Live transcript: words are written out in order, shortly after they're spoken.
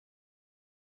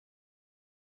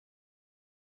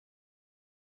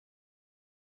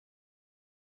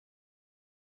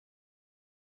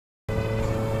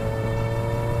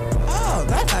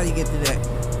That's how you get to that.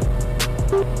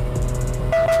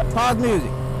 Pause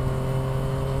music.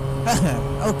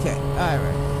 Okay,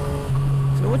 alright.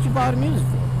 So what you pause the music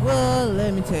for? Well,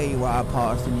 let me tell you why I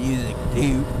paused the music,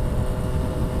 dude.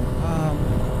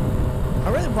 I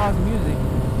really paused the music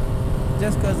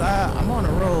just because I'm on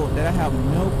a road that I have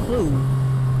no clue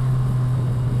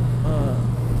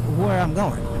where I'm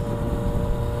going.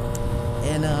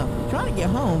 And trying to get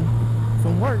home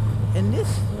from work, and this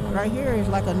right here is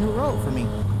like a new road for me.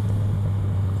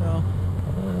 So,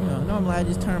 you know, normally I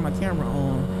just turn my camera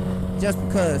on just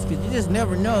because you just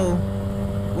never know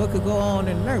what could go on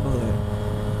in the neighborhood.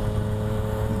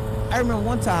 I remember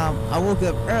one time I woke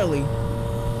up early.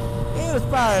 It was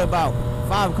probably about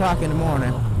 5 o'clock in the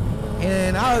morning,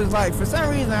 and I was like, for some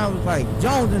reason I was like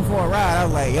jonesing for a ride. I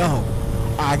was like, yo,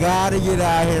 I gotta get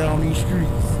out here on these streets.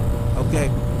 Okay,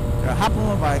 so I hop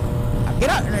on my bike, I get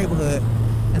out the neighborhood,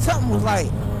 and something was like,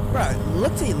 bro,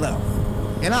 look to your left.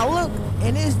 And I look,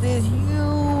 and it's this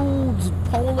huge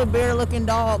polar bear looking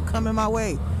dog coming my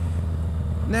way.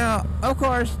 Now, of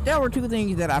course, there were two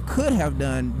things that I could have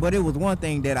done, but it was one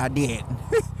thing that I did.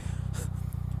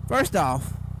 First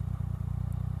off,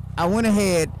 I went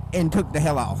ahead and took the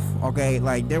hell off, okay?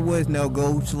 Like, there was no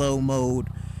go slow mode.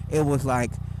 It was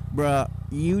like, bruh,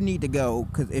 you need to go,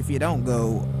 because if you don't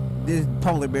go, this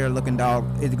polar bear looking dog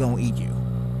is going to eat you.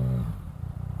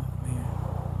 Oh, man.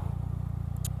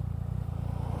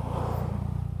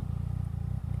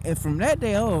 And from that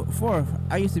day forth,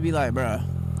 I used to be like, bruh,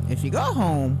 if you go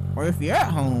home, or if you're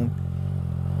at home,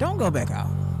 don't go back out.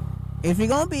 If you're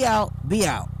going to be out, be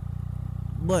out.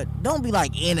 But don't be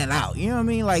like in and out. You know what I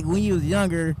mean? Like when you was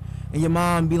younger and your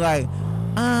mom be like,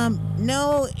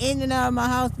 no, in and out of my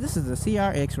house. This is a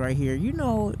CRX right here. You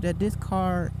know that this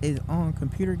car is on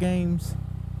computer games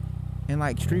and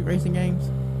like street racing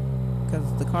games?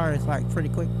 Because the car is like pretty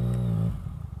quick.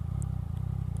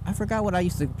 I forgot what I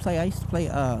used to play. I used to play,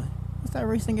 what's that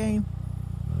racing game?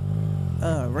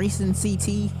 Racing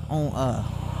CT on,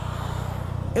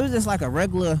 it was just like a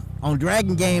regular on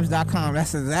DragonGames.com.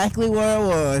 That's exactly where it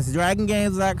was.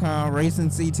 DragonGames.com Racing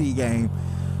CT game.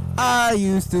 I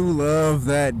used to love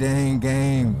that dang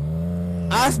game.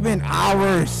 I spent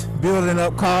hours building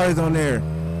up cars on there.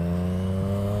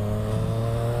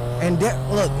 And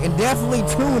look, and definitely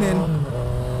tuning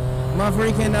my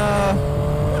freaking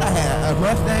what I had, a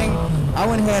Mustang. I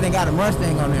went ahead and got a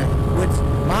Mustang on there, which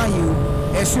mind you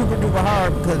is super duper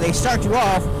hard because they start you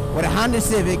off with a Honda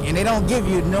Civic and they don't give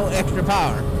you no extra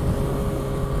power.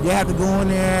 You have to go in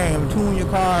there and tune your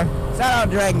car. Shout out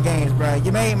Dragon Games, bro.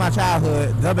 You made my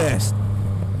childhood the best.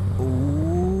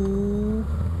 Ooh,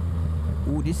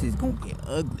 this is gonna get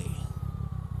ugly.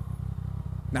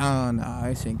 No,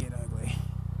 it shouldn't get ugly.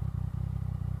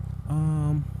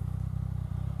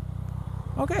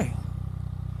 Okay.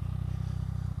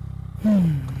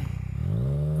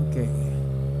 Okay.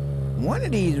 One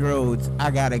of these roads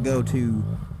I gotta go to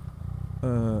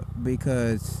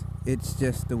because it's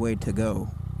just the way to go.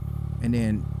 And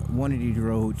then one of these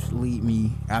roads lead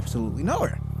me absolutely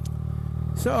nowhere.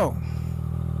 So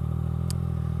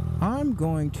I'm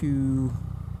going to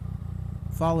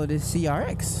follow this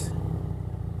CRX.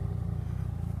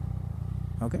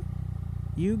 Okay.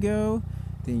 You go,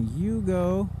 then you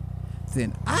go,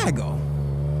 then I go.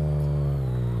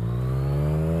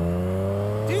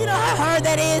 Do you know how hard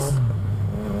that is?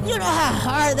 You know how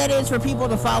hard that is for people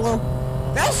to follow?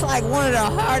 That's like one of the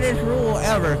hardest rules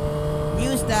ever.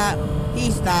 You stop,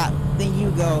 he stop, then you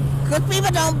go. Because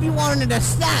people don't be wanting to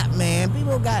stop, man.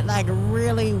 People got like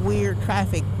really weird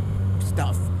traffic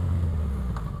stuff.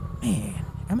 Man,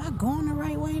 am I going the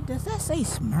right way? Does that say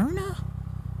Smyrna?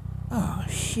 Oh,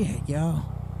 shit, yo.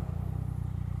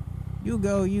 You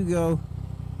go,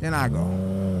 then I go.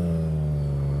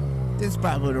 This is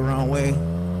probably the wrong way.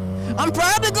 I'm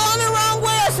probably going the wrong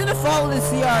way. I should have followed the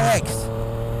CRX.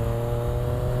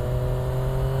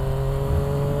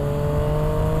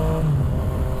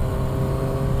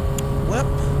 Well,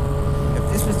 if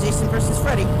this was Jason versus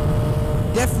Freddy,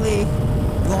 definitely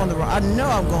going the wrong. I know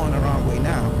I'm going the wrong way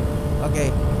now.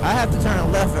 Okay, I have to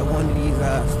turn left at one of these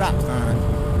stop signs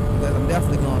because I'm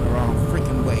definitely going the wrong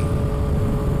freaking way.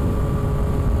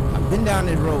 I've been down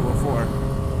this road before,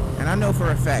 and I know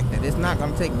for a fact that it's not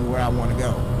going to take me where I want to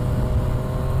go.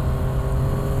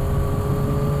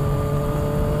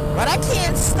 But I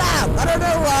can't stop. I don't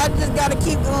know why. I just got to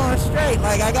keep going straight.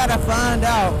 Like, I got to find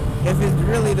out if it's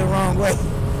really the wrong way.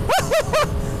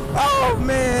 Oh,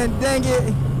 man. Dang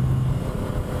it.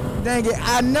 Dang it.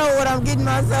 I know what I'm getting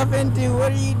myself into.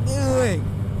 What are you doing?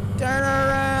 Turn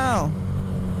around.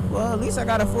 Well, at least I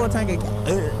got a full tank of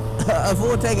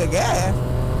gas.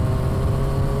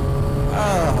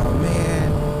 Oh,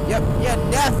 man. Yep, yeah,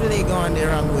 definitely going the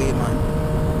wrong way, man.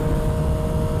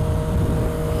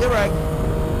 You're right.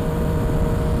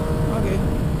 Okay,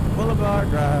 Boulevard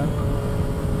Drive.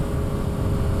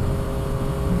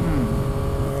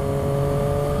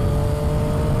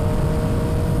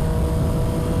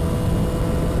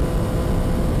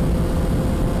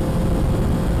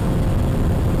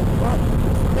 Well,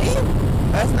 for me,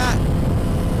 it's not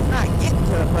getting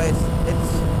to the place.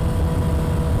 It's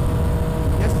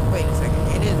just wait a second.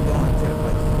 It is going to the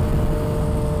place.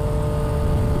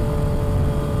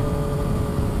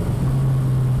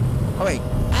 Oh wait.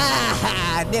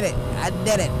 Ah! I did it. I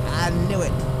did it. I knew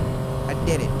it. I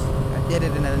did it. I did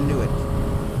it and I knew it.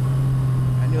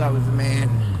 I knew I was the man.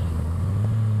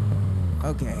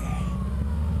 Okay.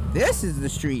 This is the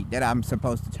street that I'm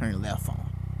supposed to turn left on.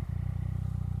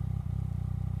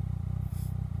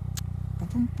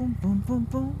 Boom, boom, boom, boom,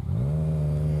 boom.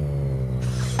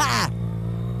 Ha!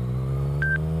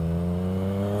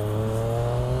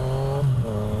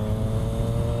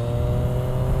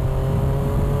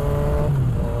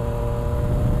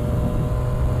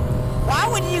 Why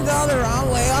would you go the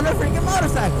wrong way on a freaking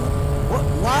motorcycle?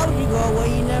 Why would you go where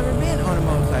you never been on a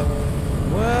motorcycle?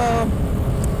 Well,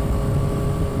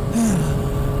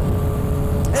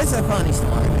 it's a funny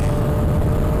story, man.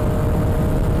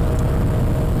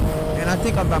 And I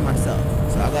think I'm by myself,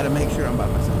 so I gotta make sure I'm by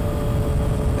myself.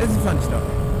 It's a funny story.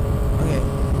 Okay,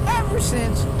 ever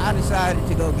since I decided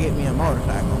to go get me a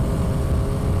motorcycle,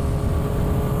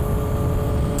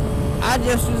 I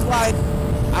just was like,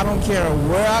 I don't care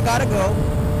where I gotta go.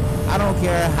 I don't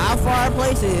care how far a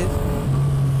place is.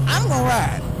 I'm gonna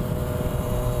ride.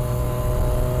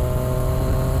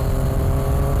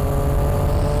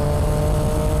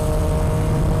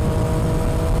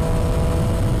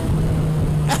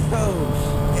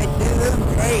 Oh, shit, this is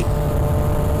great.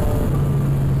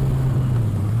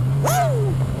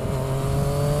 Woo!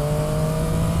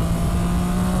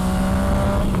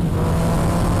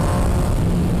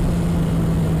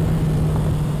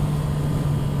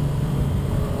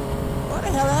 What the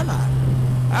hell am I?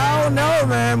 I don't know,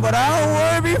 man, but I don't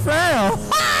want to be found.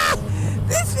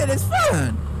 This shit is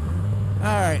fun.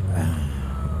 Alright.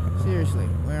 Seriously,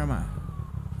 where am I?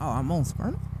 Oh, I'm on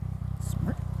Smyrna?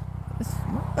 Smyrna?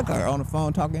 Look at her on the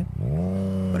phone talking.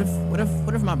 What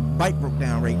if my bike broke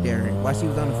down right there while she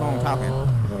was on the phone talking?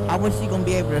 How was she gonna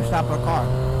be able to stop her car?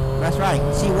 That's right,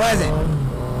 she wasn't.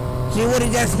 She would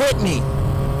have just hit me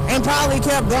and probably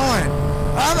kept going.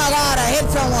 Oh my God, I hit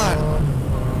someone.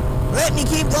 Let me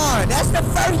keep going. That's the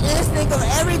first instinct of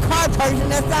every car person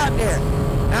that's out there.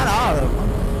 Not all of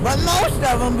them, but most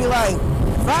of them be like,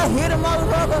 if I hit a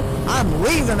motherfucker, I'm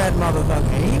leaving that motherfucker.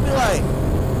 And he be like,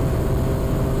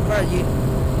 bro, you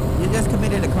just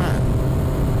committed a crime.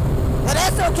 Well,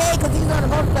 that's okay, because he's on a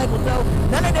motorcycle, so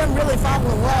none of them really follow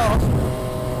the laws.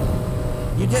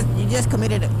 You just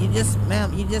committed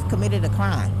a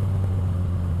crime.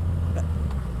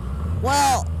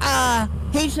 Well,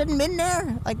 he shouldn't been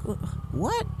there? Like,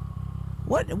 what?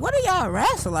 What are y'all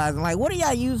rationalizing? Like, what are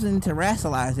y'all using to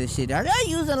rationalize this shit? Are y'all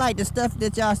using, like, the stuff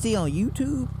that y'all see on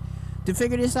YouTube to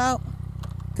figure this out?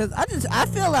 Because I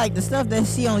feel like the stuff they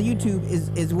see on YouTube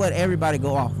is what everybody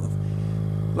go off of.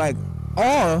 Like,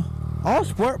 all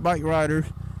sport bike riders,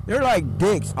 they're like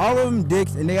dicks. All of them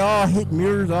dicks, and they all hit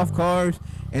mirrors off cars,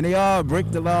 and they all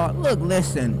break the law. Look,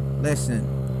 listen.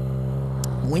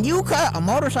 When you cut a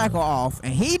motorcycle off,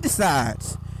 and he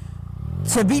decides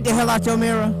to beat the hell out your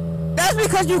mirror, that's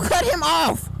because you cut him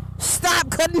off. Stop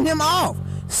cutting him off.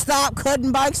 Stop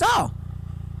cutting bikes off.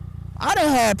 I done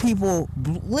had people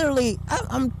literally,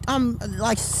 I'm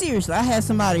like, seriously, I had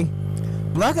somebody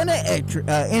blocking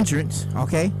the entrance,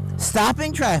 okay,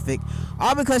 stopping traffic,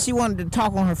 all because she wanted to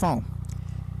talk on her phone.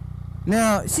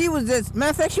 Now, she was just, matter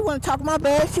of fact, she wasn't talking, my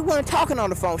bad, she wasn't talking on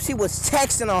the phone, she was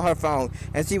texting on her phone,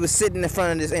 and she was sitting in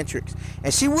front of this entrance,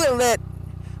 and she wouldn't let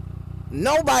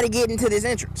nobody get into this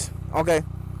entrance, okay?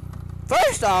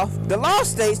 First off, the law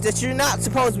states that you're not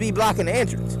supposed to be blocking the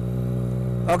entrance,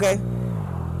 okay?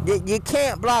 You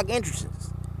can't block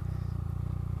entrances.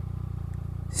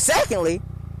 Secondly,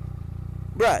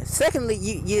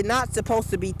 you're not supposed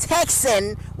to be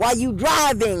texting while you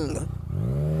driving.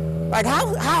 Like,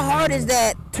 how hard is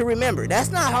that to remember? That's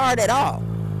not hard at all,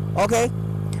 okay?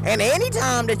 And any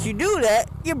time that you do that,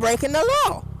 you're breaking the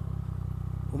law.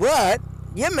 But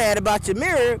you're mad about your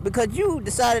mirror because you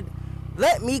decided,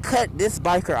 let me cut this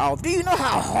biker off. Do you know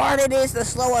how hard it is to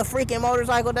slow a freaking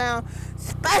motorcycle down?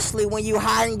 Especially when you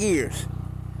high in gears.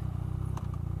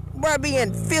 Bro, be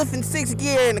in 5th and 6th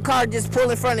gear and the car just pull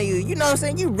in front of you. You know what I'm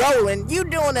saying? You rolling. You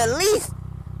doing at least,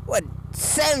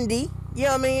 70? You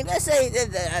know what I mean? Let's say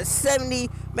 70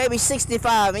 maybe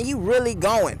 65, and you really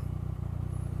going.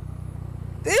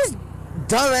 This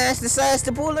dumbass decides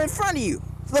to pull in front of you.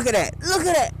 Look at that. Look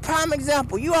at that. Prime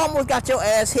example. You almost got your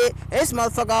ass hit, and this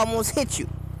motherfucker almost hit you.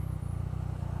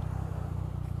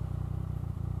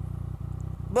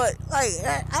 But like,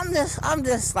 I'm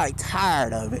just like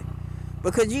tired of it,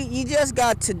 because you just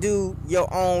got to do your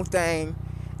own thing,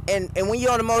 and when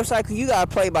you're on a motorcycle, you gotta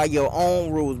play by your own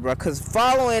rules, bro. Because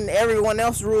following everyone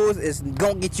else's rules is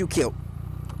gonna get you killed.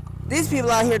 These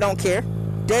people out here don't care.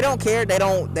 They don't care. They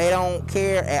don't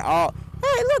care at all.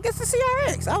 Hey, look, it's the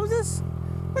CRX. I was just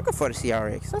looking for the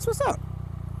CRX. That's what's up.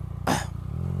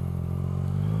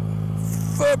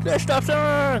 Fuck that stop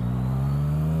sign.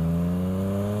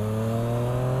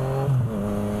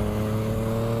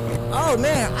 Oh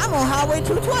man, I'm on Highway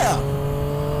 212.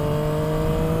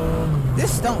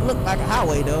 This don't look like a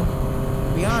highway though,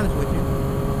 to be honest with you.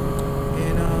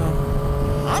 And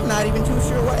I'm not even too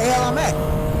sure what the hell I'm at,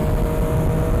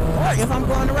 or if I'm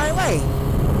going the right way.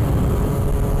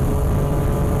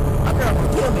 My girl can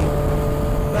kill me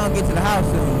if I don't get to the house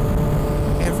soon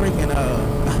and freaking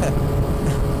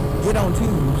get on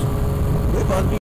twos. We're supposed to be